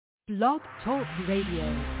Blog Talk Radio.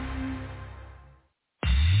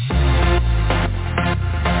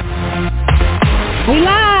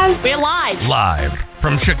 We're live. Live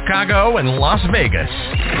from Chicago and Las Vegas.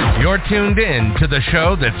 You're tuned in to the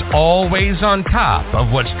show that's always on top of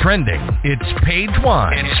what's trending. It's Page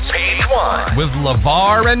One. With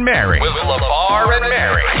Levar and Mary.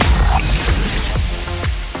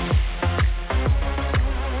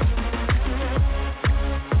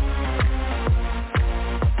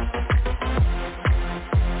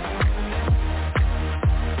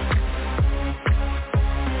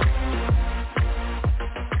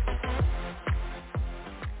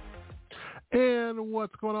 And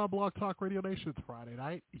what's going on, Blog Talk Radio Nation? It's Friday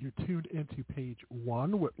night. You're tuned into Page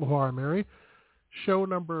One with Levar and Mary. Show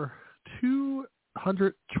number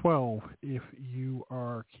 212 if you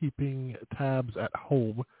are keeping tabs at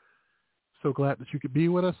home. So glad that you could be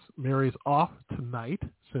with us. Mary's off tonight,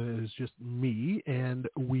 so it's just me, and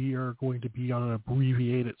we are going to be on an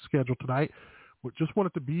abbreviated schedule tonight. We just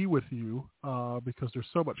wanted to be with you because there's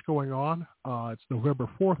so much going on. It's November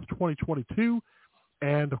 4th, 2022.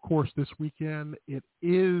 And, of course, this weekend, it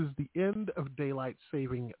is the end of daylight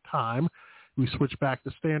saving time. We switch back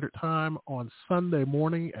to standard time on Sunday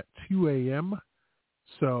morning at 2 a.m.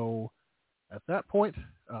 So at that point,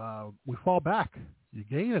 we fall back. You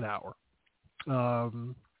gain an hour.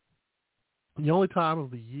 The only time of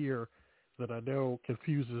the year that I know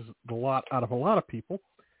confuses the lot out of a lot of people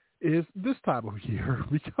is this time of year,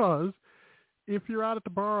 because if you're out at the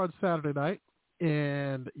bar on Saturday night,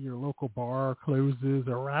 and your local bar closes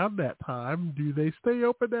around that time, do they stay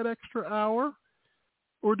open that extra hour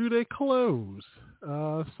or do they close?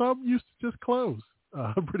 Some used to just close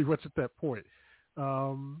pretty much at that point.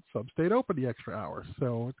 Some stayed open the extra hour.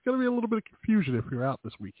 So it's going to be a little bit of confusion if you're out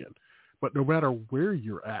this weekend. But no matter where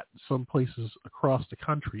you're at, some places across the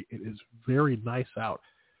country, it is very nice out.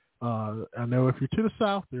 I know if you're to the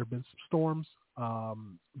south, there have been some storms.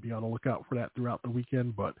 Be on the lookout for that throughout the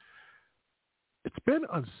weekend, but it's been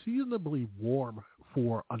unseasonably warm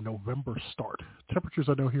for a November start. Temperatures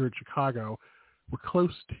I know here in Chicago were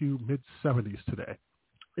close to mid-70s today.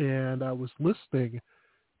 And I was listening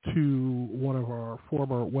to one of our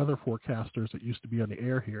former weather forecasters that used to be on the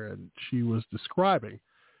air here, and she was describing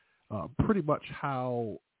pretty much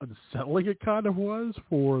how unsettling it kind of was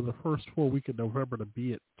for the first full week of November to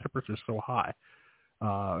be at temperatures so high,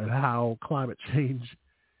 and how climate change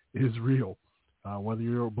is real. Whether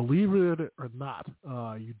you believe it or not,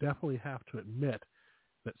 you definitely have to admit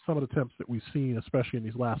that some of the temps that we've seen, especially in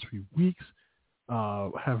these last few weeks,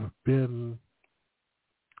 have been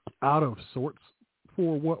out of sorts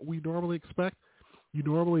for what we normally expect. You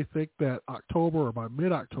normally think that October or by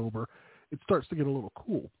mid-October, it starts to get a little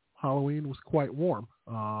cool. Halloween was quite warm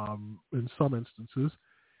in some instances,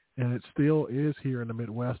 and it still is here in the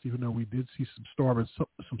Midwest, even though we did see some storm and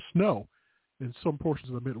some snow in some portions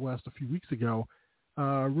of the Midwest a few weeks ago.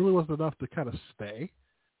 Really wasn't enough to kind of stay,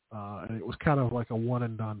 and it was kind of like a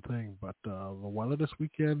one-and-done thing. But the weather this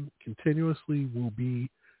weekend continuously will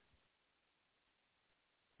be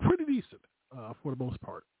pretty decent for the most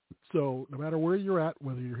part. So no matter where you're at,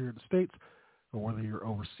 whether you're here in the States or whether you're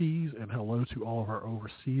overseas, and hello to all of our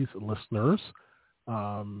overseas listeners,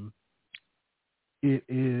 it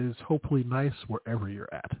is hopefully nice wherever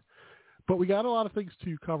you're at. But we got a lot of things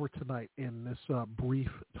to cover tonight in this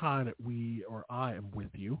brief time that I am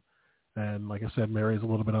with you. And like I said, Mary's a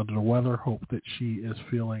little bit under the weather. Hope that she is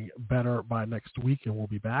feeling better by next week and we'll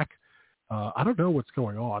be back. I don't know what's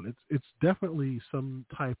going on. It's definitely some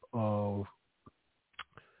type of,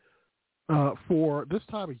 for this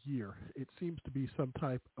time of year, it seems to be some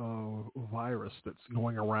type of virus that's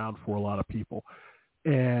going around for a lot of people.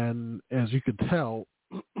 And as you can tell,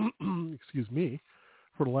 excuse me,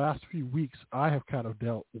 for the last few weeks, I have kind of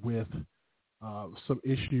dealt with some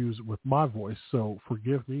issues with my voice, so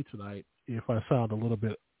forgive me tonight if I sound a little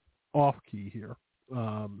bit off-key here.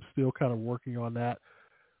 Still kind of working on that.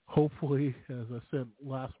 Hopefully, as I said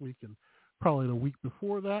last week and probably the week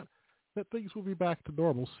before that things will be back to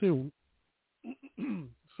normal soon.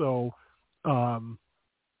 So I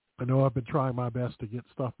know I've been trying my best to get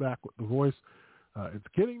stuff back with the voice. It's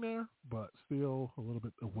getting there, but still a little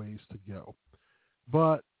bit of ways to go.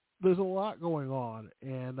 But there's a lot going on,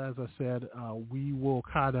 and as I said, we will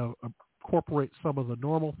kind of incorporate some of the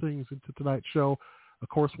normal things into tonight's show. Of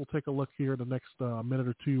course, we'll take a look here in the next minute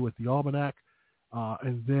or two at the Almanac,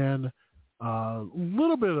 and then a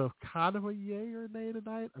little bit of kind of a yay or nay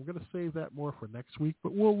tonight. I'm going to save that more for next week,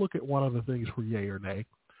 but we'll look at one of the things for yay or nay.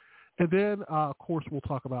 And then, of course, we'll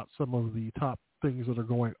talk about some of the top things that are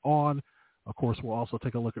going on. Of course, we'll also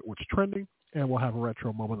take a look at what's trending, and we'll have a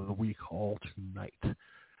retro moment of the week all tonight.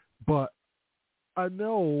 But I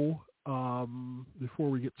know, before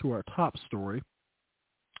we get to our top story,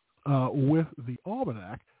 with the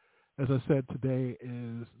Almanac, as I said, today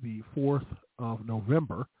is the 4th of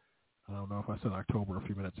November. I don't know if I said October a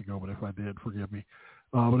few minutes ago, but if I did, forgive me.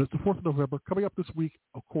 But it's the 4th of November. Coming up this week,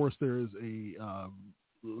 of course, there is the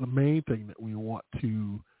main thing that we want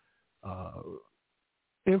to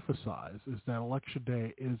emphasize is that Election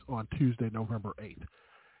Day is on Tuesday, November 8th.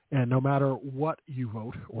 And no matter what you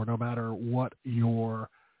vote or no matter what your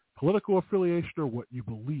political affiliation or what you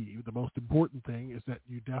believe, the most important thing is that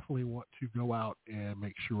you definitely want to go out and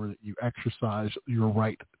make sure that you exercise your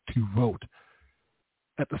right to vote.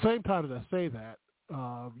 At the same time that I say that,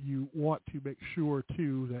 you want to make sure,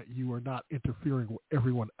 too, that you are not interfering with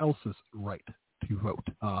everyone else's right to vote.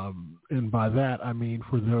 And by that, I mean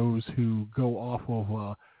for those who go off of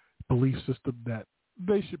a belief system that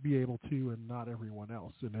they should be able to and not everyone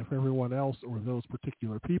else. And if everyone else or those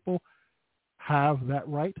particular people have that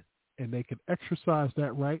right and they can exercise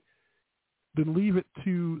that right, then leave it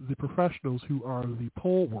to the professionals who are the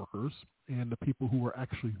poll workers and the people who are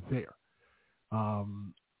actually there.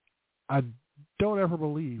 I don't ever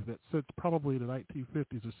believe that since probably the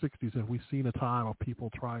 1950s or 60s have we seen a time of people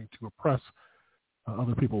trying to oppress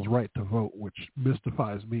other people's right to vote, which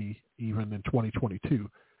mystifies me even in 2022.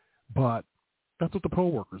 But that's what the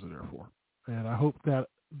poll workers are there for. And I hope that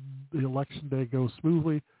the election day goes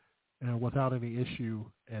smoothly and without any issue,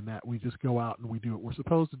 and that we just go out and we do what we're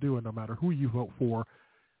supposed to do, and no matter who you vote for,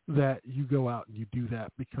 that you go out and you do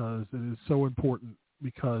that, because it is so important,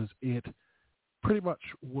 because it pretty much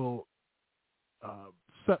will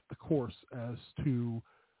set the course as to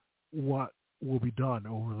what will be done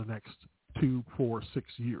over the next 2, 4, 6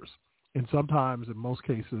 years. And sometimes, in most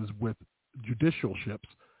cases, with judicialships,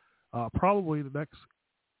 probably the next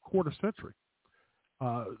quarter century.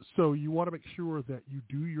 So you want to make sure that you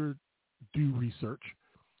do your due research.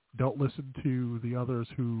 Don't listen to the others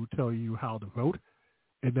who tell you how to vote,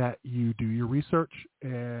 and that you do your research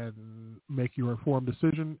and make your informed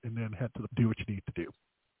decision, and then do what you need to do.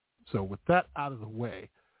 So with that out of the way,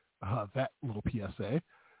 that little PSA,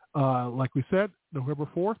 like we said, November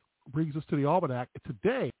 4th brings us to the Almanac.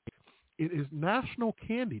 Today, it is National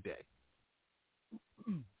Candy Day.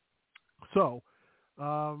 So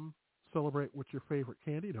celebrate with your favorite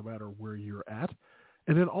candy, no matter where you're at.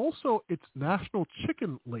 And then also, it's National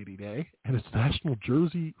Chicken Lady Day, and it's National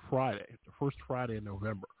Jersey Friday, the first Friday in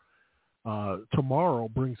November. Tomorrow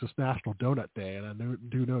brings us National Donut Day, and I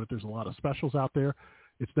do know that there's a lot of specials out there.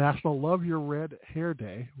 It's National Love Your Red Hair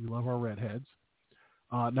Day. We love our redheads.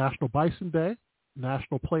 National Bison Day,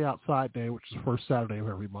 National Play Outside Day, which is the first Saturday of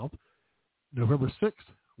every month. November 6th,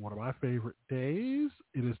 one of my favorite days,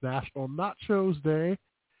 it is National Nachos Day.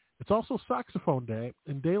 It's also Saxophone Day,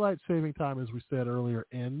 and Daylight Saving Time, as we said earlier,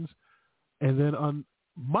 ends. And then on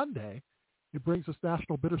Monday, it brings us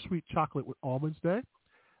National Bittersweet Chocolate with Almonds Day,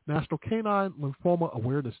 National Canine Lymphoma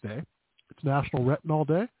Awareness Day. It's National Retinol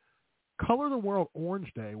Day, Color the World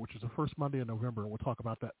Orange Day, which is the first Monday in November, and we'll talk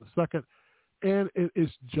about that in a second. And it is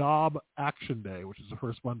Job Action Day, which is the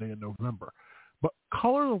first Monday in November. But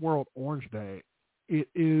Color the World Orange Day, it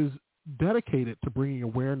is dedicated to bringing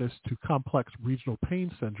awareness to complex regional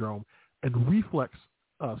pain syndrome and reflex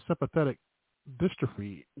sympathetic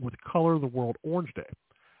dystrophy with Color the World Orange Day.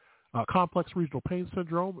 Complex regional pain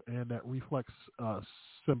syndrome and that reflex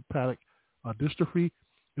sympathetic dystrophy,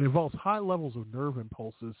 it involves high levels of nerve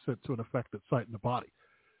impulses sent to an affected site in the body.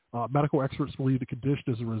 Medical experts believe the condition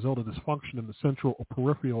is a result of dysfunction in the central or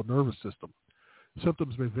peripheral nervous system.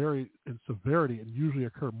 Symptoms may vary in severity and usually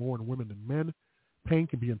occur more in women than men. Pain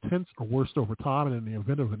can be intense or worse over time, and in the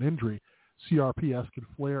event of an injury, CRPS can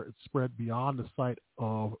flare and spread beyond the site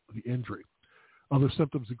of the injury. Other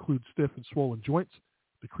symptoms include stiff and swollen joints,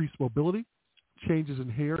 decreased mobility, changes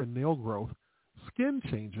in hair and nail growth, skin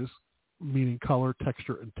changes, meaning color,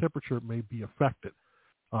 texture, and temperature may be affected.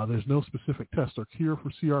 There's no specific test or cure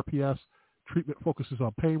for CRPS. Treatment focuses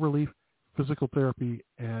on pain relief, physical therapy,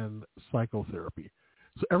 and psychotherapy.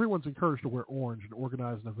 So everyone's encouraged to wear orange and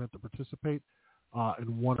organize an event to participate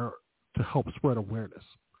and want to help spread awareness.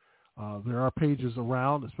 There are pages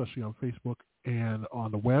around, especially on Facebook and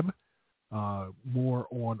on the web, more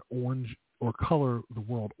on Orange or Color the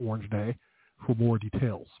World Orange Day for more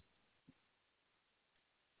details.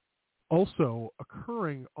 Also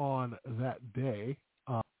occurring on that day,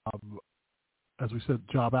 as we said,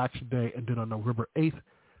 Job Action Day, and then on November 8th,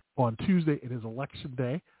 on Tuesday, it is Election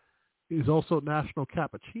Day. It is also National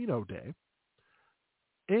Cappuccino Day.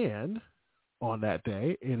 And on that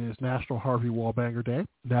day, it is National Harvey Wallbanger Day,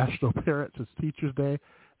 National Parents as Teachers Day,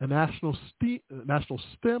 and National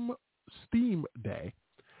STEAM Day.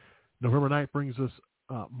 November 9th brings us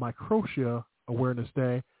Microtia Awareness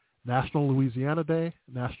Day, National Louisiana Day,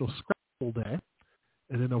 National Scrabble Day,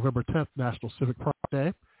 and then November 10th, National Civic Pride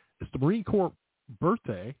Day. It's the Marine Corps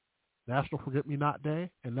birthday, National Forget-Me-Not Day,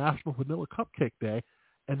 and National Vanilla Cupcake Day.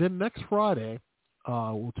 And then next Friday,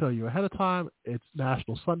 we'll tell you ahead of time, it's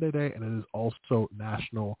National Sunday Day, and it is also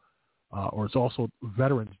it's also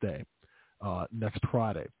Veterans Day next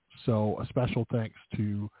Friday. So a special thanks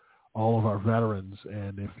to all of our veterans.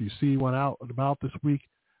 And if you see one out and about this week,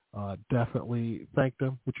 definitely thank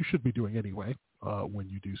them, which you should be doing anyway when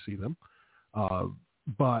you do see them.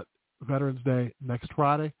 But Veterans Day next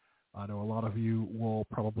Friday, I know a lot of you will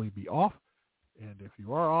probably be off. And if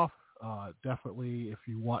you are off, definitely if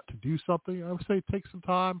you want to do something, I would say take some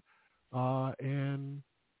time and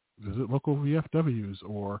visit local VFWs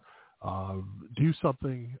or do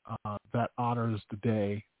something that honors the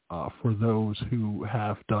day for those who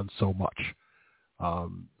have done so much.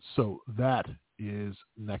 So that is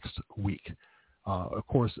next week. Of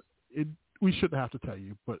course, we shouldn't have to tell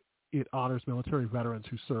you, but it honors military veterans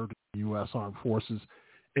who served in the U.S. Armed Forces.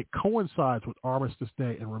 It coincides with Armistice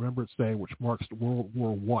Day and Remembrance Day, which marks World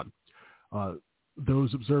War I.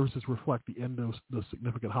 Those observances reflect the end of the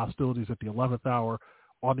significant hostilities at the 11th hour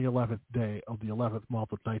on the 11th day of the 11th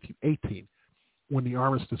month of 1918, when the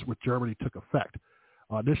armistice with Germany took effect.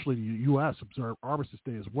 Initially, the U.S. observed Armistice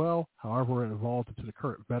Day as well. However, it evolved into the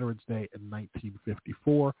current Veterans Day in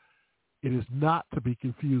 1954. It is not to be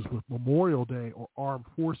confused with Memorial Day or Armed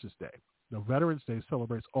Forces Day. Now, Veterans Day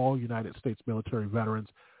celebrates all United States military veterans.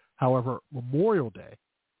 However, Memorial Day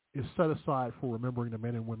is set aside for remembering the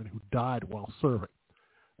men and women who died while serving.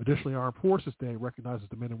 Additionally, Armed Forces Day recognizes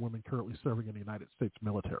the men and women currently serving in the United States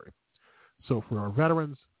military. So for our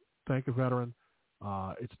veterans, thank a veteran.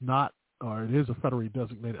 It is a federally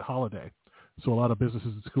designated holiday, so a lot of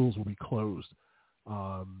businesses and schools will be closed.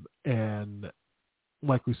 And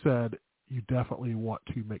like we said, you definitely want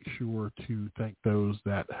to make sure to thank those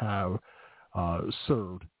that have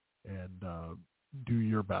served and do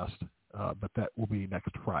your best. But that will be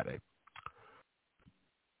next Friday.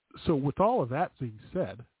 So with all of that being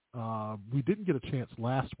said, we didn't get a chance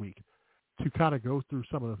last week to kind of go through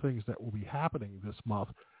some of the things that will be happening this month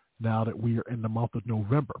now that we are in the month of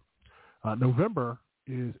November. November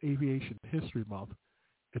is Aviation History Month.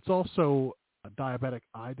 It's also Diabetic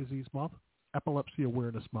Eye Disease Month, Epilepsy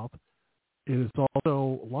Awareness Month. It is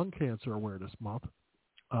also Lung Cancer Awareness Month.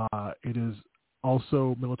 It is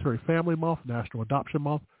also Military Family Month, National Adoption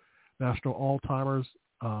Month, National Alzheimer's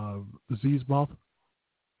Disease Month.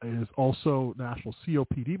 It is also National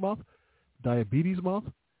COPD Month, Diabetes Month,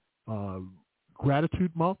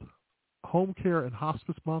 Gratitude Month, Home Care and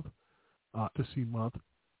Hospice Month, Advocacy Month.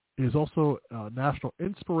 It is also National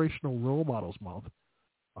Inspirational Role Models Month.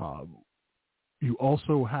 You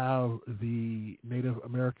also have the Native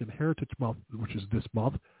American Heritage Month, which is this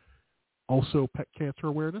month. Also Pet Cancer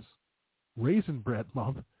Awareness, Raisin Bread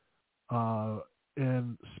Month,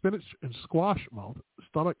 and Spinach and Squash Month,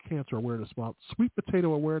 Stomach Cancer Awareness Month, Sweet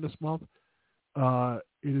Potato Awareness Month.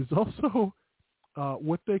 It is also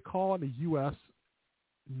what they call in the U.S.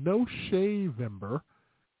 No Shave-ember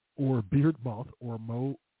or Beard Month or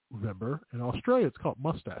Movember. In Australia, it's called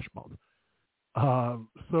Mustache Month.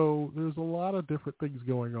 So there's a lot of different things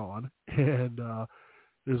going on. And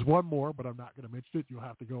there's one more, but I'm not going to mention it. You'll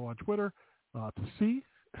have to go on Twitter to see.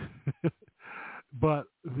 But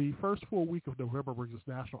the first full week of November brings us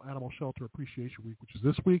National Animal Shelter Appreciation Week, which is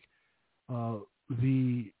this week.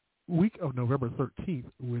 The week of November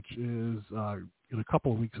 13th, which is in a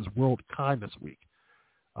couple of weeks, is World Kindness Week.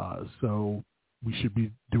 So we should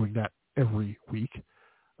be doing that every week.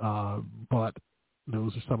 But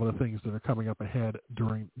those are some of the things that are coming up ahead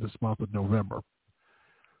during this month of November.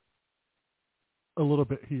 A little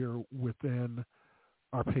bit here within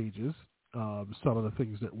our pages. Some of the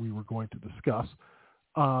things that we were going to discuss.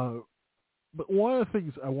 But one of the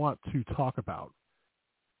things I want to talk about,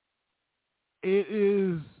 it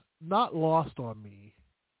is not lost on me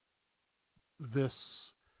this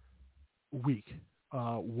week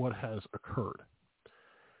what has occurred.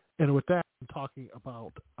 And with that, I'm talking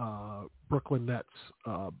about Brooklyn Nets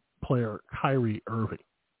player Kyrie Irving.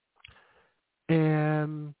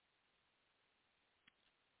 And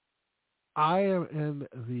I am in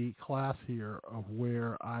the class here of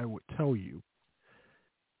where I would tell you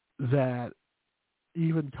that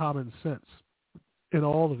even common sense in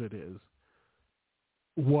all of it is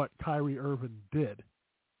what Kyrie Irving did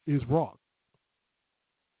is wrong.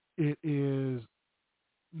 It is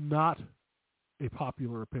not a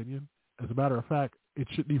popular opinion. As a matter of fact, it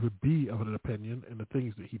shouldn't even be of an opinion in the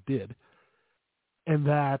things that he did. And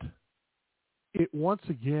that it once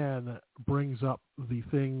again brings up the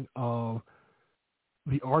thing of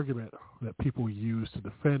the argument that people use to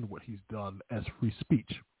defend what he's done as free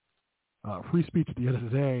speech. Free speech at the end of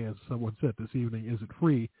the day, as someone said this evening, isn't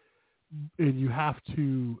free. And you have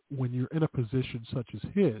to, when you're in a position such as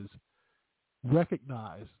his,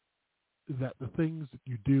 recognize that the things that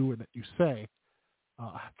you do and that you say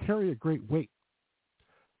carry a great weight.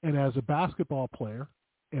 And as a basketball player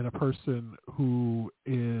and a person who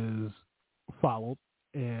is followed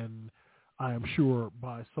and I am sure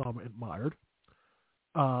by some admired,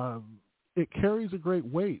 it carries a great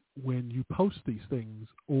weight when you post these things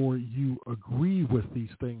or you agree with these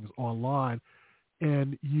things online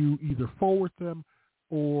and you either forward them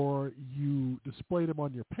or you display them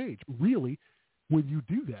on your page. Really, when you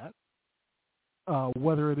do that,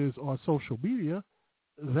 whether it is on social media,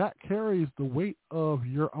 that carries the weight of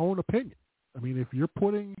your own opinion. I mean, if you're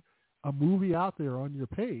putting a movie out there on your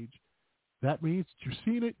page, that means that you've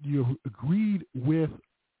seen it, you agreed with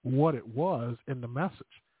what it was in the message.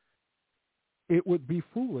 It would be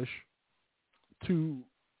foolish to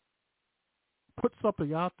put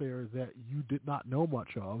something out there that you did not know much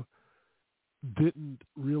of, didn't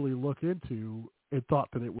really look into, and thought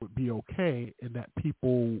that it would be okay and that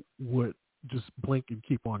people would just blink and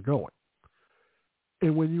keep on going.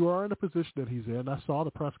 And when you are in the position that he's in, I saw the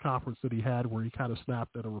press conference that he had where he kind of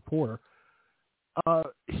snapped at a reporter.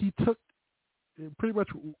 He took pretty much,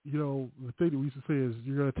 the thing that we used to say is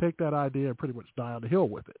you're going to take that idea and pretty much die on the hill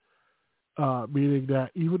with it. Meaning that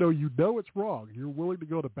even though you know it's wrong, you're willing to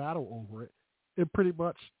go to battle over it and pretty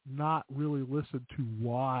much not really listen to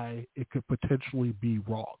why it could potentially be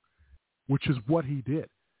wrong, which is what he did.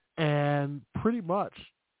 And pretty much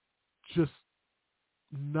just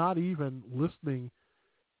not even listening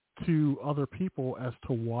to other people as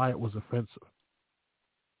to why it was offensive.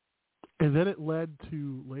 And then it led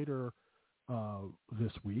to later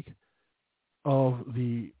this week of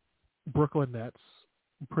the Brooklyn Nets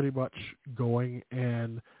pretty much going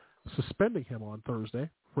and suspending him on Thursday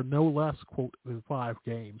for no less, quote, than 5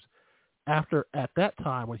 games after, at that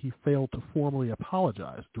time, when he failed to formally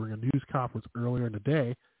apologize during a news conference earlier in the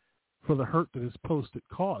day for the hurt that his post had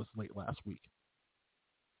caused late last week.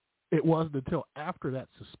 It wasn't until after that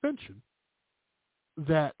suspension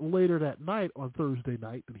that later that night, on Thursday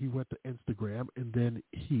night, that he went to Instagram and then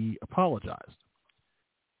he apologized.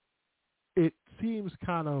 It seems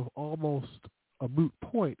kind of almost a moot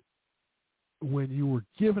point when you were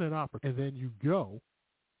given an opportunity and then you go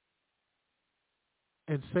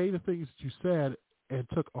and say the things that you said and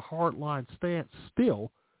took a hardline stance still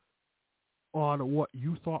on what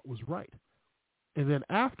you thought was right. And then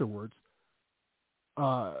afterwards,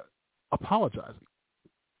 apologizing.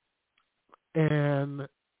 And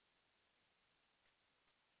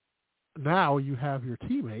now you have your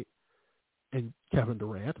teammate and Kevin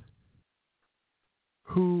Durant,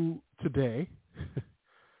 who today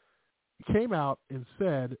came out and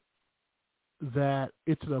said that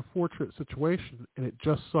it's an unfortunate situation and it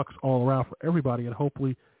just sucks all around for everybody, and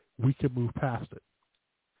hopefully we can move past it.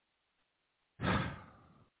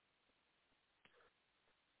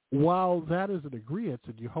 While that is an agreement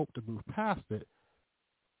and you hope to move past it,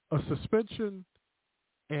 a suspension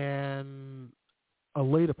and a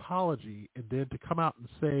late apology and then to come out and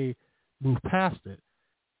say move past it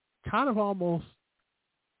kind of almost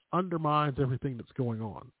undermines everything that's going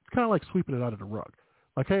on. It's kind of like sweeping it under the rug.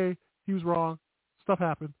 Like, hey, he was wrong. Stuff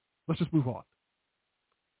happened. Let's just move on.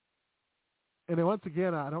 And then once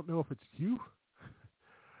again, I don't know if it's you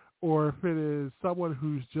or if it is someone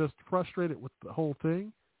who's just frustrated with the whole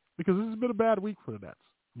thing, because this has been a bad week for the Nets.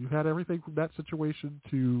 You've had everything from that situation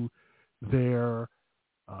to their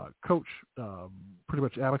coach pretty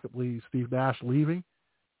much amicably, Steve Nash, leaving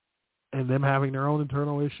and them having their own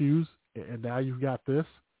internal issues. And now you've got this.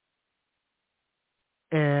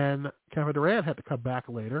 And Kevin Durant had to come back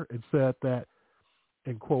later and said that,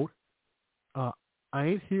 and quote, I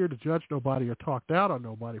ain't here to judge nobody or talk down on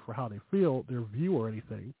nobody for how they feel, their view or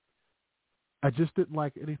anything. I just didn't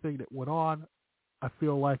like anything that went on. I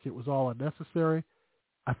feel like it was all unnecessary.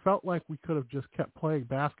 I felt like we could have just kept playing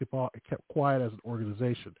basketball and kept quiet as an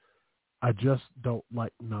organization. I just don't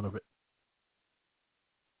like none of it.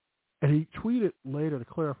 And he tweeted later to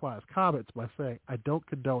clarify his comments by saying, I don't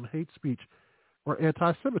condone hate speech or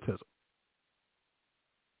anti-Semitism.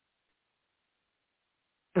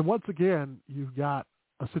 And once again, you've got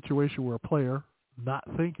a situation where a player not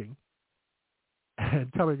thinking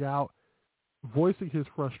and coming out, voicing his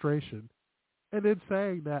frustration, and then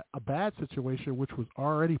saying that a bad situation, which was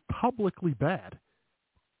already publicly bad,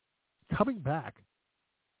 coming back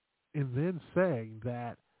and then saying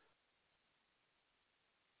that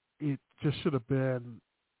it just should have been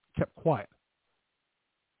kept quiet.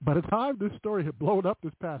 By the time this story had blown up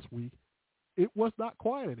this past week, it was not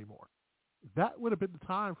quiet anymore. That would have been the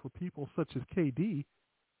time for people such as KD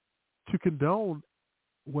to condone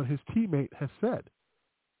what his teammate has said,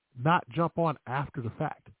 not jump on after the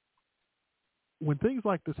fact. When things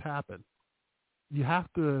like this happen, you have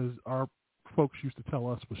to, as our folks used to tell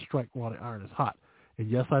us, was strike while the iron is hot. And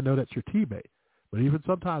yes, I know that's your teammate, but even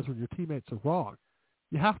sometimes when your teammates are wrong,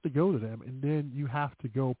 you have to go to them, and then you have to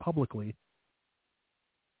go publicly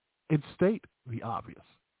and state the obvious.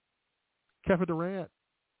 Kevin Durant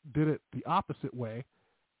did it the opposite way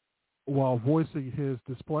while voicing his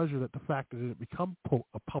displeasure that the fact that it had become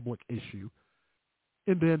a public issue,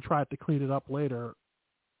 and then tried to clean it up later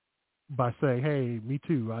by saying, hey, me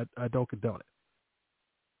too, I don't condone it.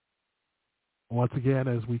 Once again,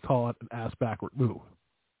 as we call it, an ass-backward move.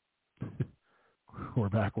 Or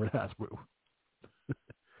backward-ass move.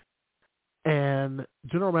 And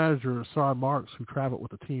General Manager Son Marks, who traveled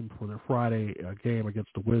with the team for their Friday game against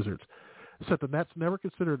the Wizards, said the Nets never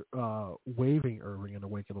considered waiving Irving in the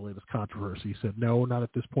wake of the latest controversy. He said, no, not at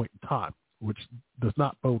this point in time, which does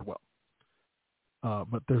not bode well.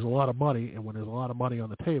 But there's a lot of money, and when there's a lot of money on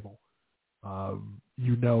the table,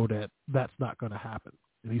 you know that that's not going to happen.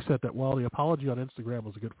 And he said that while the apology on Instagram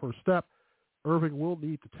was a good first step, Irving will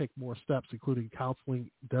need to take more steps, including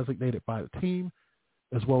counseling designated by the team,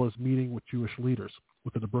 as well as meeting with Jewish leaders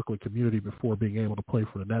within the Brooklyn community before being able to play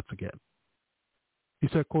for the Nets again. He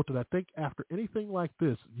said, quote, that I think after anything like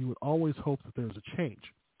this, you would always hope that there's a change.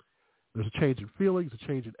 There's a change in feelings, a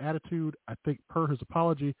change in attitude. I think per his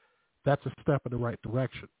apology, that's a step in the right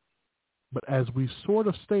direction. But as we sort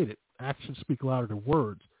of stated, actions speak louder than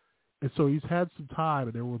words. And so he's had some time,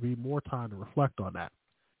 and there will be more time to reflect on that.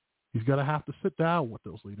 He's going to have to sit down with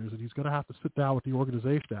those leaders, and he's going to have to sit down with the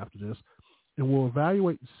organization after this, and we'll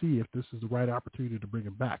evaluate and see if this is the right opportunity to bring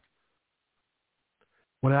him back.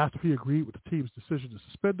 When asked if he agreed with the team's decision to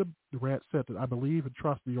suspend him, Durant said that I believe and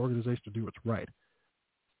trust the organization to do what's right.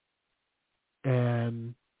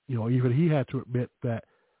 And, you know, even he had to admit that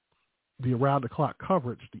the around-the-clock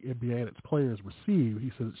coverage the NBA and its players receive,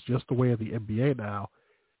 he says it's just the way of the NBA now.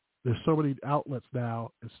 There's so many outlets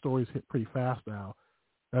now, and stories hit pretty fast now.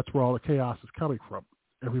 That's where all the chaos is coming from.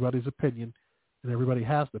 Everybody's opinion, and everybody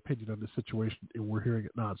has an opinion on this situation, and we're hearing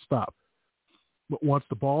it nonstop. But once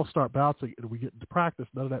the balls start bouncing and we get into practice,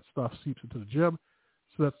 none of that stuff seeps into the gym.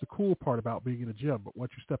 So that's the cool part about being in a gym. But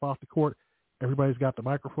once you step off the court, everybody's got the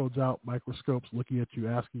microphones out, microscopes looking at you,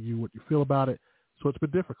 asking you what you feel about it. So it's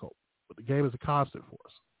been difficult. But the game is a constant for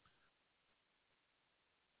us.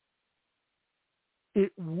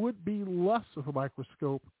 It would be less of a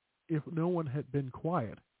microscope if no one had been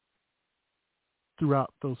quiet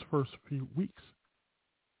throughout those first few weeks.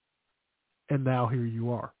 And now here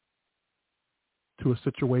you are, to a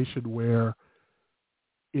situation where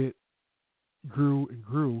it grew and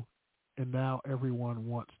grew, and now everyone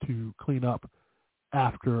wants to clean up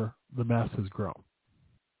after the mess has grown.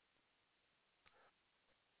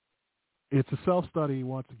 It's a self-study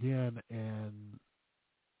once again, and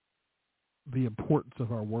the importance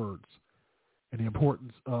of our words and the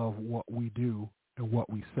importance of what we do and what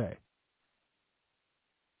we say.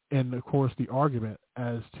 And, of course, the argument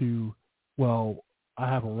as to, well, I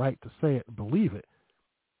have a right to say it and believe it.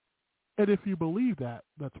 And if you believe that,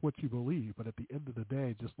 that's what you believe. But at the end of the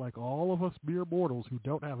day, just like all of us mere mortals who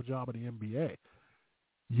don't have a job in the NBA,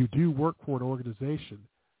 you do work for an organization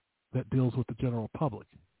that deals with the general public.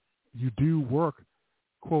 You do work,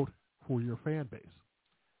 quote, for your fan base.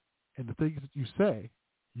 And the things that you say,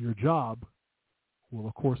 your job will,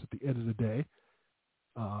 of course, at the end of the day,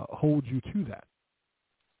 hold you to that.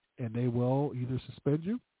 And they will either suspend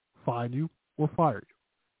you, fine you, or fire you.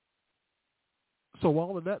 So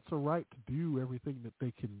while the Nets are right to do everything that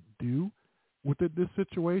they can do within this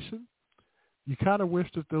situation, you kind of wish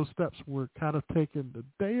that those steps were kind of taken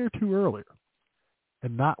a day or two earlier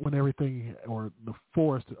and not when everything or the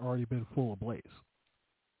forest had already been full ablaze.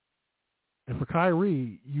 And for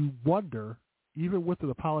Kyrie, you wonder, even with an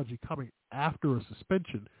apology coming after a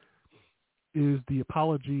suspension, is the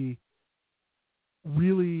apology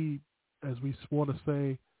really, as we want to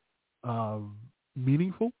say,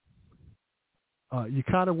 meaningful? You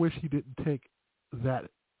kind of wish he didn't take that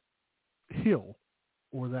hill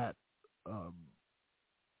or that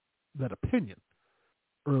opinion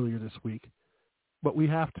earlier this week, but we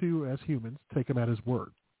have to, as humans, take him at his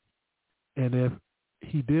word. And if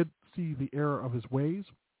he did see the error of his ways,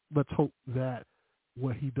 let's hope that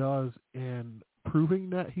what he does in proving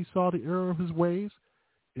that he saw the error of his ways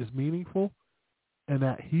is meaningful and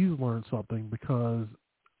that he's learned something, because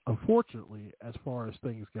unfortunately, as far as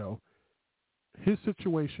things go, his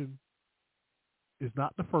situation is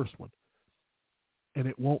not the first one, and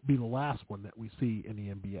it won't be the last one that we see in the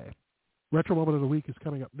NBA. Retro Moment of the Week is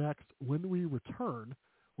coming up next. When we return,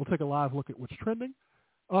 we'll take a live look at what's trending,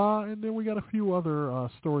 and then we got a few other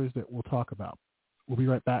stories that we'll talk about. We'll be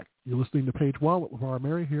right back. You're listening to Page One with Levar and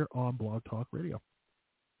Mary here on Blog Talk Radio.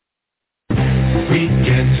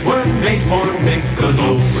 Weekends were made for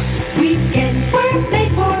Michelob. Weekends were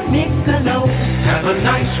made for Michelob. Have a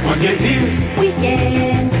nice one, you hear?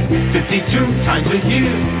 Weekend. 52 times a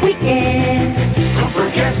year. Weekend. Don't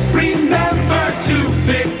forget, remember to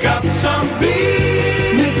pick up some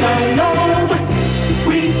beer. Michelob.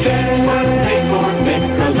 Weekends were made for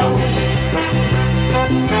Michelob.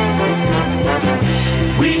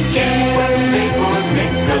 Weekends were made for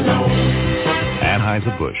Michelob.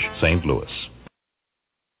 Anheuser-Busch, St. Louis.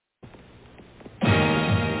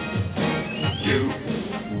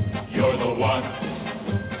 You're the one.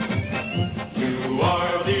 You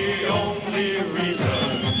are the only reason.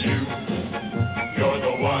 You're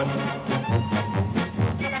the one.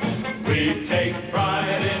 We take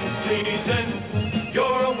pride in season.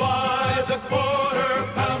 You're why the quarter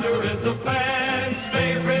pounder is the fan's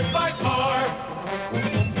favorite by far.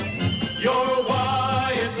 You're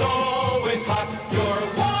why it's always hot. You're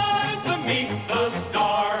why to meet the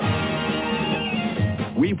star.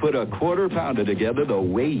 We put a quarter pounder together the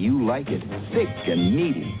way you like it, thick and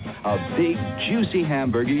meaty. A big, juicy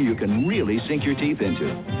hamburger you can really sink your teeth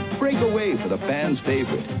into. Break away for the fans'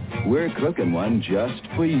 favorite. We're cooking one just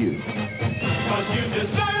for you. 'Cause you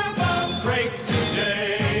deserve a break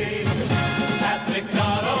today. At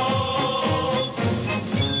McDonald's,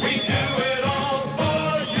 we do it all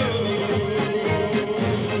for you.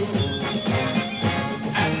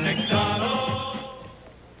 At McDonald's.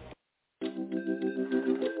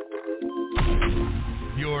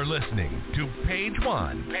 You're listening to Page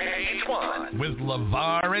One. Page One with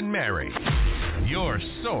Levar and Mary. Your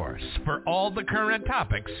source for all the current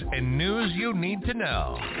topics and news you need to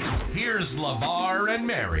know. Here's Levar and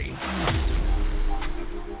Mary.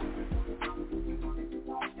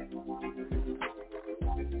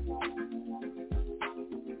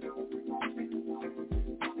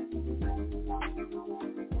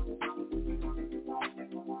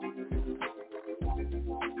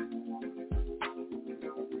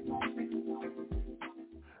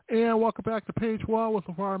 And welcome back to Page One with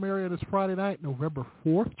Levar and Mary. It's Friday night, November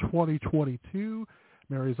 4th, 2022.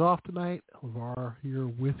 Mary's off tonight. Levar here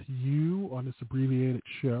with you on this abbreviated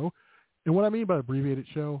show. And what I mean by abbreviated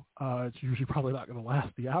show, it's usually probably not going to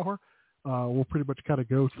last the hour. We'll pretty much kind of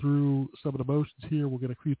go through some of the motions here. We'll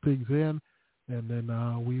get a few things in, and then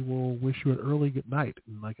we will wish you an early good night.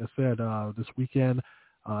 And like I said, this weekend,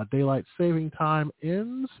 daylight saving time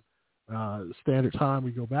ends. Standard time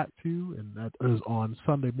we go back to, and that is on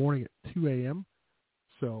Sunday morning at 2 a.m.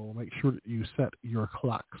 So make sure that you set your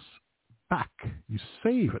clocks back. You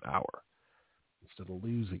save an hour instead of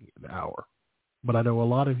losing an hour. But I know a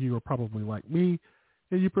lot of you are probably like me,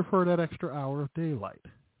 and you prefer that extra hour of daylight.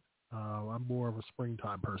 I'm more of a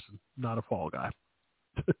springtime person, not a fall guy.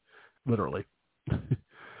 Literally.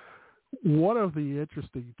 One of the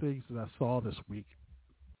interesting things that I saw this week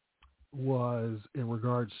was in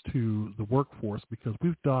regards to the workforce, because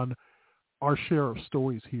we've done our share of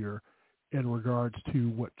stories here in regards to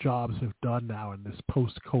what jobs have done now in this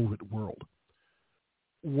post-COVID world.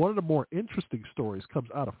 One of the more interesting stories comes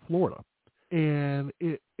out of Florida, and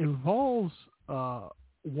it involves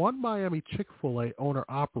one Miami Chick-fil-A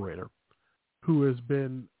owner-operator who has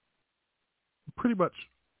been pretty much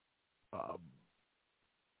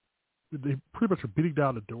they pretty much are beating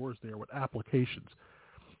down the doors there with applications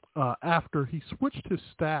after he switched his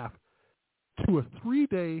staff to a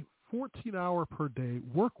 3-day, 14-hour-per-day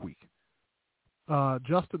work week.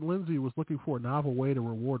 Justin Lindsay was looking for a novel way to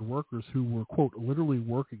reward workers who were, quote, literally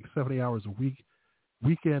working 70 hours a week,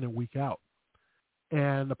 week in and week out.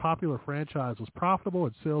 And the popular franchise was profitable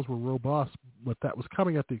and sales were robust, but that was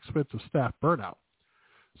coming at the expense of staff burnout.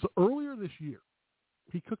 So earlier this year,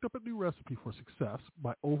 he cooked up a new recipe for success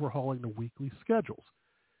by overhauling the weekly schedules.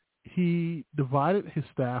 He divided his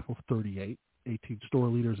staff of 38, 18 store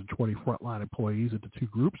leaders and 20 frontline employees into two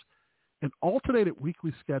groups, and alternated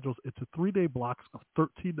weekly schedules into 3-day blocks of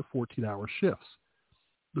 13 to 14-hour shifts.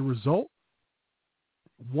 The result,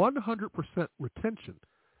 100% retention,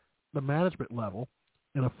 the management level,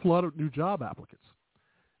 and a flood of new job applicants.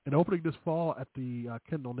 An opening this fall at the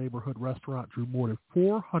Kendall Neighborhood Restaurant drew more than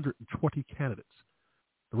 420 candidates.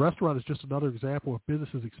 The restaurant is just another example of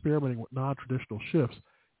businesses experimenting with non-traditional shifts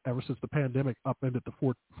ever since the pandemic upended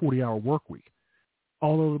the 40-hour work week.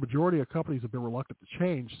 Although the majority of companies have been reluctant to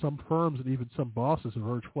change, some firms and even some bosses have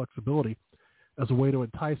urged flexibility as a way to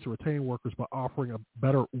entice or retain workers by offering a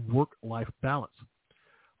better work-life balance.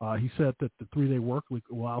 He said that the 3-day work week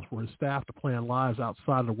allows for his staff to plan lives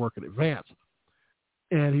outside of the work in advance.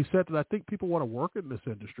 And he said that I think people want to work in this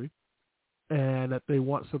industry and that they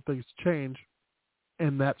want some things to change,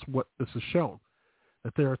 and that's what this has shown,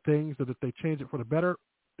 that there are things that if they change it for the better,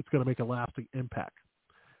 it's going to make a lasting impact.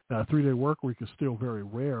 Now, a 3-day work week is still very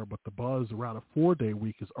rare, but the buzz around a 4-day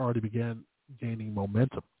week has already begun gaining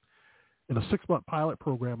momentum. In a 6-month pilot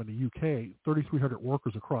program in the UK, 3,300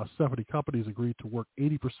 workers across 70 companies agreed to work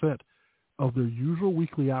 80% of their usual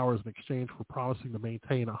weekly hours in exchange for promising to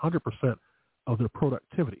maintain 100% of their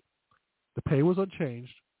productivity. The pay was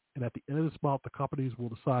unchanged, and at the end of this month, the companies will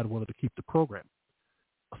decide whether to keep the program.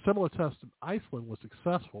 A similar test in Iceland was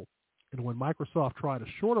successful, and when Microsoft tried a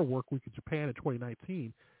shorter work week in Japan in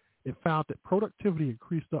 2019, it found that productivity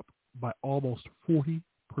increased up by almost 40%.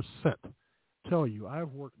 Tell you,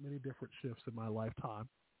 I've worked many different shifts in my lifetime.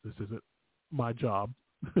 This isn't my job,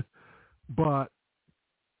 but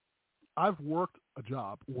I've worked a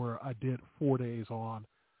job where I did 4 days on,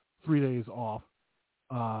 3 days off,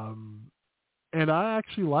 and I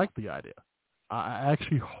actually like the idea. I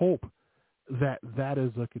actually hope that that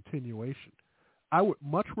is a continuation. I would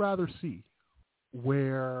much rather see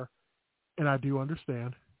where, and I do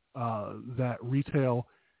understand that retail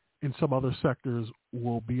in some other sectors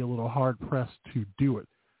will be a little hard-pressed to do it.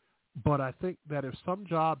 But I think that if some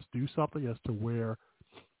jobs do something as to where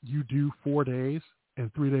you do 4 days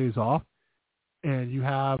and 3 days off, and you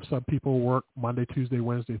have some people work Monday, Tuesday,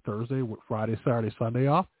 Wednesday, Thursday, with Friday, Saturday, Sunday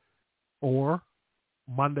off, or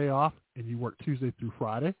Monday off and you work Tuesday through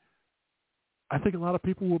Friday, I think a lot of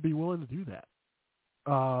people will be willing to do that.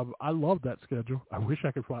 I love that schedule. I wish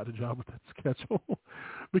I could find a job with that schedule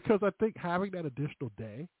because I think having that additional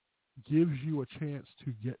day gives you a chance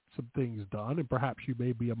to get some things done. And perhaps you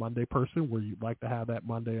may be a Monday person where you'd like to have that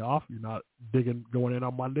Monday off. You're not digging going in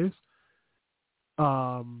on Mondays.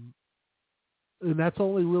 And that's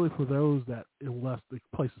only really for those that, unless the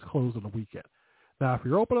place is closed on the weekend. Now, if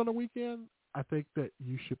you're open on the weekend, I think that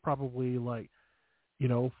you should probably, like, you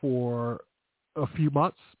know, for a few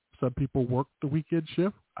months, some people work the weekend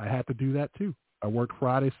shift. I had to do that too. I worked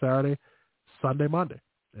Friday, Saturday, Sunday, Monday,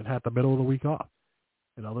 and had the middle of the week off.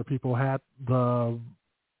 And other people had the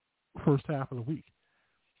first half of the week.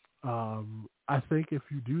 I think if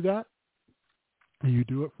you do that, and you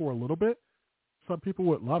do it for a little bit, some people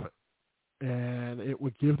would love it. And it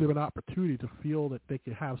would give them an opportunity to feel that they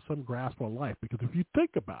can have some grasp on life. Because if you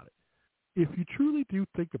think about it, if you truly do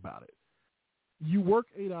think about it, you work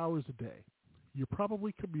 8 hours a day. You're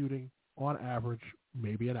probably commuting on average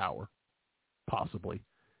maybe an hour, possibly,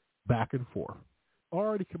 back and forth.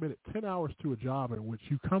 Already committed 10 hours to a job in which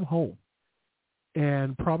you come home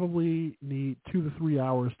and probably need 2 to 3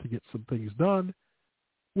 hours to get some things done,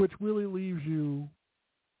 which really leaves you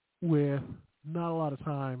with not a lot of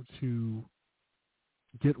time to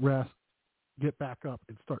get rest, get back up,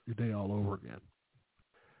 and start your day all over again.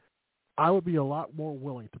 I would be a lot more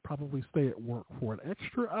willing to probably stay at work for an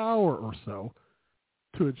extra hour or so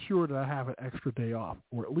to ensure that I have an extra day off,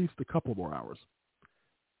 or at least a couple more hours.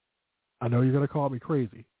 I know you're going to call me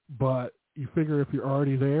crazy, but you figure if you're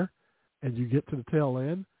already there and you get to the tail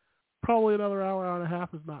end, probably another hour, hour and a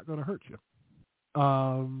half is not going to hurt you.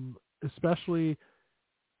 Especially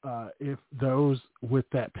if those with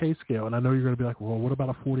that pay scale, and I know you're going to be like, well, what about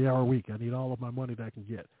a 40-hour week? I need all of my money that I can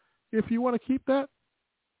get. If you want to keep that,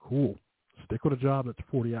 cool. Stick with a job that's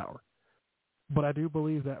 40 hours. But I do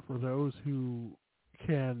believe that for those who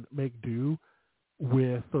can make do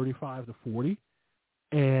with 35 to 40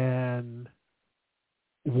 and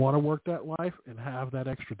want to work that life and have that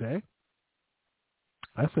extra day,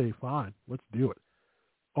 I say, fine, let's do it.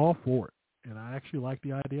 All for it. And I actually like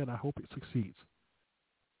the idea, and I hope it succeeds.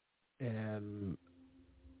 And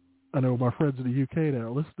I know my friends in the UK that are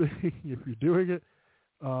listening, if you're doing it,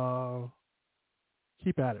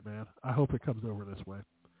 keep at it, man. I hope it comes over this way.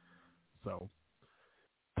 So,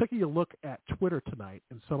 taking a look at Twitter tonight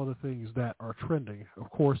and some of the things that are trending. Of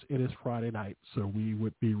course, it is Friday night, so we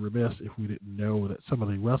would be remiss if we didn't know that some of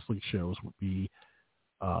the wrestling shows would be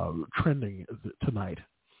trending tonight.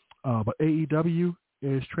 But AEW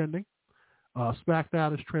is trending.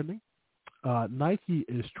 SmackDown is trending. Nike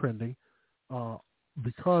is trending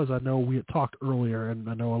because I know we had talked earlier, and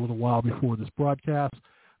I know a little while before this broadcast,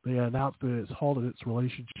 they announced that it's halted its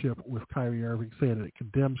relationship with Kyrie Irving, saying that it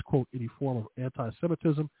condemns, quote, any form of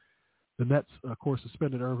anti-Semitism. The Nets, of course,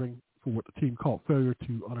 suspended Irving for what the team called failure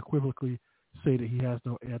to unequivocally say that he has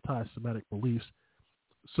no anti-Semitic beliefs.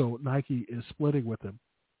 So Nike is splitting with him,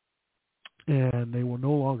 and they will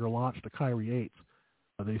no longer launch the Kyrie 8s.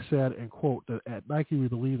 They said, and quote, that at Nike we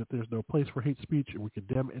believe that there's no place for hate speech and we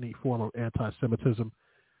condemn any form of anti-Semitism.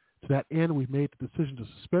 To that end, we've made the decision to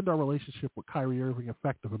suspend our relationship with Kyrie Irving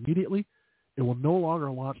effective immediately. It will no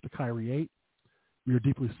longer launch the Kyrie 8. We are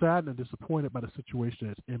deeply saddened and disappointed by the situation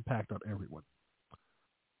and its impact on everyone.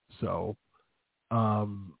 So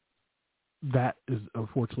that is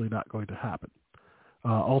unfortunately not going to happen.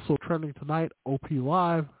 Also trending tonight, OP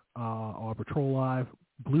Live, on Patrol Live,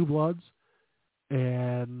 Blue Bloods,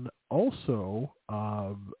 and also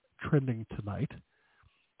trending tonight,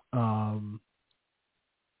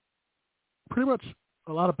 pretty much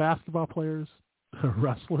a lot of basketball players,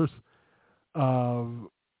 wrestlers, a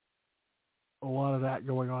lot of that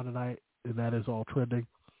going on tonight, and that is all trending.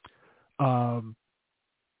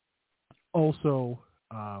 Also,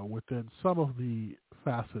 within some of the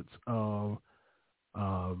facets of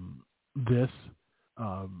this,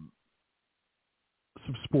 some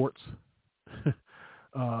sports,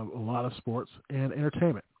 a lot of sports, and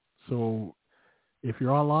entertainment. So if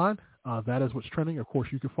you're online, that is what's trending. Of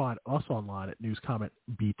course, you can find us online at News Comment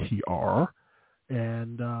BTR.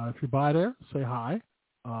 And if you're by there, say hi.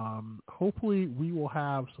 Hopefully, we will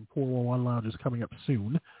have some 411 lounges coming up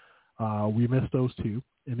soon. We missed those too.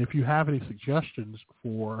 And if you have any suggestions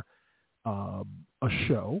for a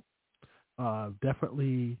show,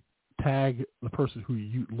 definitely tag the person who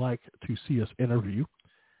you'd like to see us interview.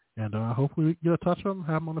 And hopefully we can get a touch on them,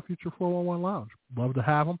 have them on the future 411 lounge. Love to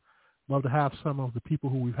have them. Love to have some of the people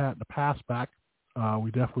who we've had in the past back.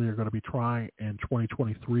 We definitely are going to be trying in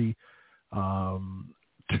 2023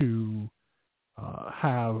 to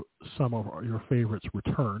have some of your favorites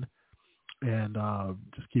return. And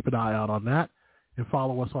just keep an eye out on that. And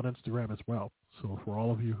follow us on Instagram as well. So for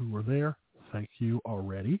all of you who are there, thank you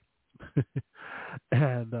already.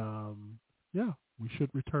 And, yeah, we should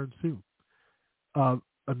return soon.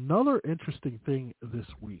 Another interesting thing this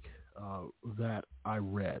week that I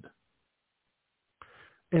read,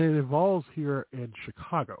 and it involves here in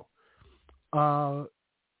Chicago.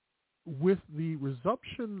 With the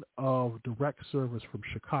resumption of direct service from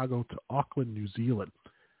Chicago to Auckland, New Zealand,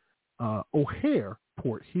 O'Hare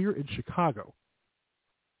Port here in Chicago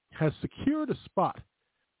has secured a spot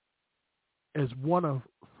as one of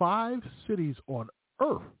 5 cities on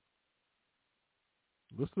Earth.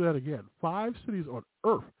 Listen to that again. 5 cities on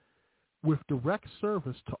Earth with direct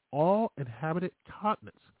service to all inhabited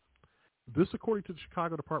continents. This according to the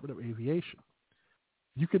Chicago Department of Aviation.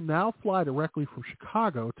 You can now fly directly from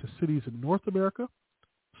Chicago to cities in North America,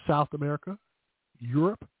 South America,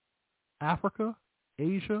 Europe, Africa,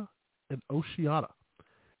 Asia, and Oceania.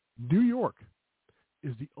 New York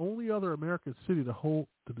is the only other American city to hold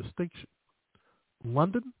the distinction.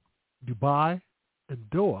 London, Dubai, and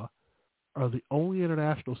Doha are the only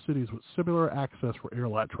international cities with similar access for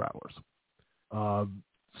airline travelers.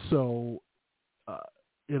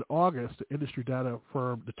 In August, the industry data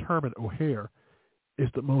firm determined O'Hare is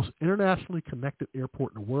the most internationally connected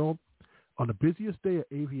airport in the world. On the busiest day of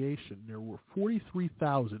aviation, there were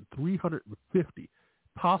 43,350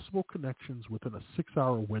 possible connections within a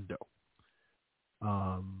 6-hour window.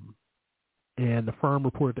 And the firm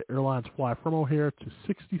reported that airlines fly from O'Hare to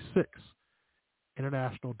 66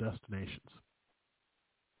 international destinations.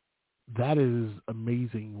 That is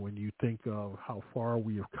amazing when you think of how far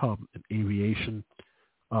we have come in aviation,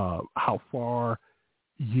 how far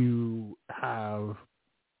you have,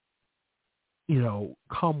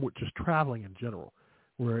 come with just traveling in general,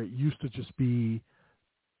 where it used to just be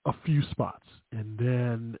a few spots, and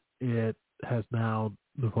then it has now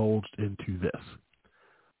divulged into this.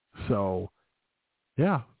 So,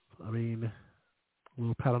 yeah, a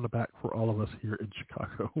little pat on the back for all of us here in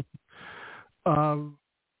Chicago.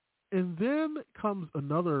 And then comes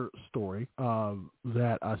another story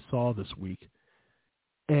that I saw this week,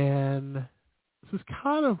 and this is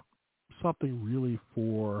kind of something really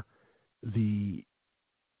for the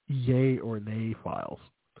yay or nay files.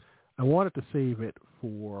 I wanted to save it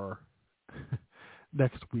for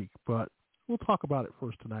next week, but we'll talk about it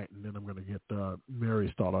first tonight, and then I'm going to get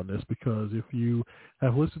Mary's thought on this, because if you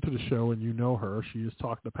have listened to the show and you know her, she has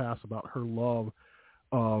talked in the past about her love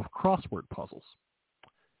of crossword puzzles.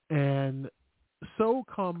 And so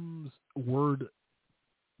comes word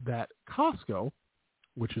that Costco,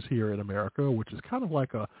 which is here in America, which is kind of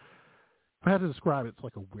like if I had to describe it, it's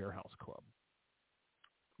like a warehouse club.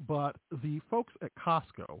 But the folks at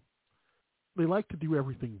Costco, they like to do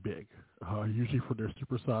everything big, usually for their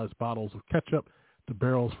supersized bottles of ketchup to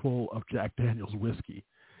barrels full of Jack Daniel's whiskey.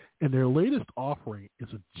 And their latest offering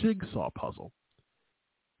is a jigsaw puzzle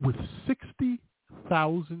with 60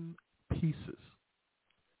 1,000 pieces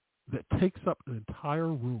that takes up an entire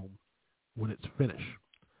room when it's finished.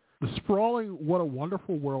 The sprawling What a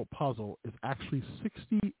Wonderful World puzzle is actually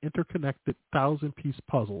 60 interconnected 1,000-piece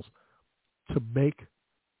puzzles to make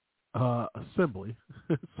assembly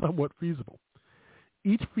somewhat feasible.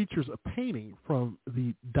 Each features a painting from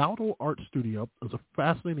the Dowdle Art Studio as a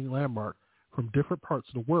fascinating landmark from different parts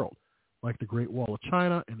of the world, like the Great Wall of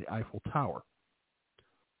China and the Eiffel Tower.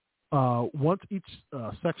 Once each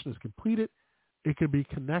section is completed, it can be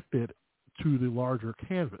connected to the larger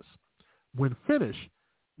canvas. When finished,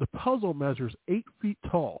 the puzzle measures 8 feet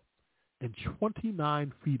tall and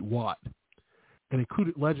 29 feet wide. An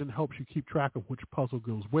included legend helps you keep track of which puzzle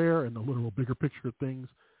goes where and the literal bigger picture of things.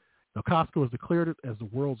 Now, Costco has declared it as the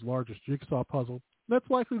world's largest jigsaw puzzle. That's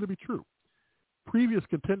likely to be true. Previous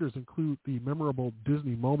contenders include the memorable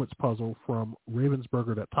Disney Moments puzzle from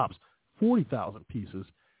Ravensburger that tops 40,000 pieces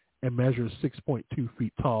and measures 6.2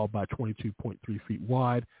 feet tall by 22.3 feet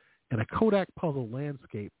wide, and a Kodak puzzle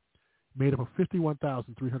landscape made up of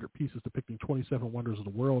 51,300 pieces depicting 27 wonders of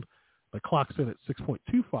the world that clocks in at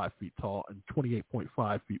 6.25 feet tall and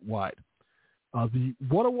 28.5 feet wide. The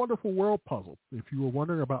What a Wonderful World puzzle, if you were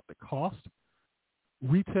wondering about the cost,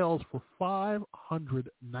 retails for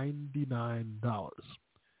 $599.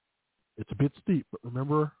 It's a bit steep, but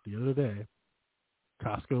remember, at the end of the day,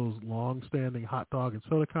 Costco's long-standing hot dog and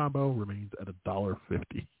soda combo remains at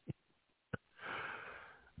 $1.50.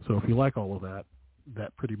 So if you like all of that,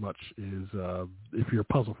 that pretty much is, if you're a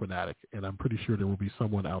puzzle fanatic, and I'm pretty sure there will be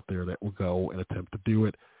someone out there that will go and attempt to do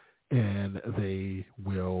it, and they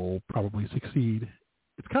will probably succeed.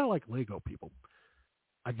 It's kind of like Lego, people.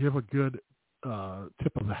 I give a good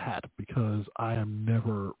tip of the hat because I am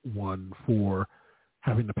never one for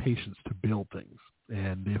having the patience to build things.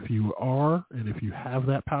 And if you are, and if you have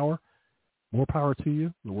that power, more power to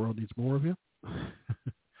you. The world needs more of you.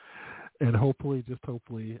 And hopefully,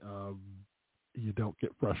 you don't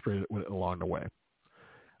get frustrated with it along the way.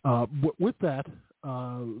 With that,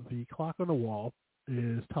 the clock on the wall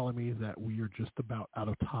is telling me that we are just about out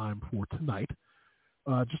of time for tonight.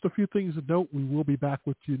 Just a few things to note. We will be back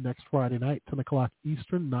with you next Friday night, 10 o'clock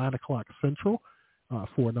Eastern, 9 o'clock Central,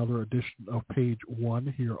 for another edition of Page One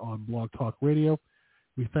here on Blog Talk Radio.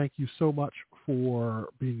 We thank you so much for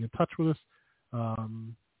being in touch with us.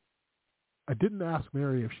 I didn't ask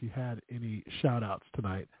Mary if she had any shout-outs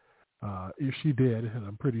tonight. If she did, and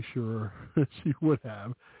I'm pretty sure she would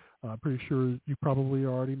have, I'm pretty sure you probably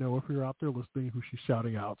already know if you're out there listening who she's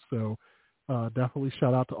shouting out. So definitely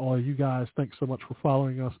shout out to all of you guys. Thanks so much for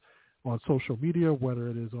following us on social media, whether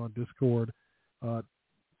it is on Discord.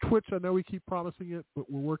 Twitch, I know we keep promising it,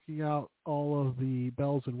 but we're working out all of the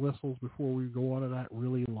bells and whistles before we go on to that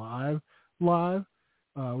really live. We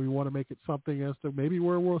want to make it something as to maybe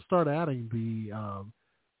where we'll start adding the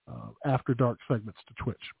After Dark segments to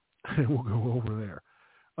Twitch. And we'll go over there.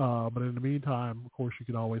 But in the meantime, of course, you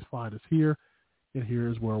can always find us here, and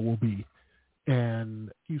here's where we'll be. And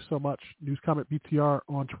thank you so much, News Comment BTR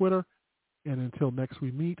on Twitter. And until next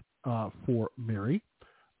we meet, for Mary,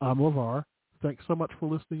 I'm Levar. Thanks so much for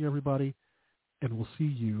listening, everybody, and we'll see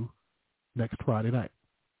you next Friday night.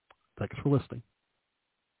 Thanks for listening.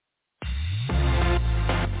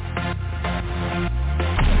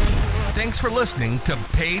 Thanks for listening to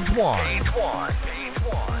Page One.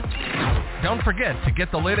 Don't forget to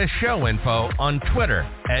get the latest show info on Twitter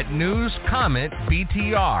at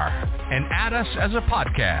NewsCommentBTR and add us as a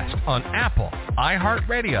podcast on Apple,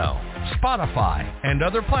 iHeartRadio, Spotify, and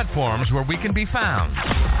other platforms where we can be found.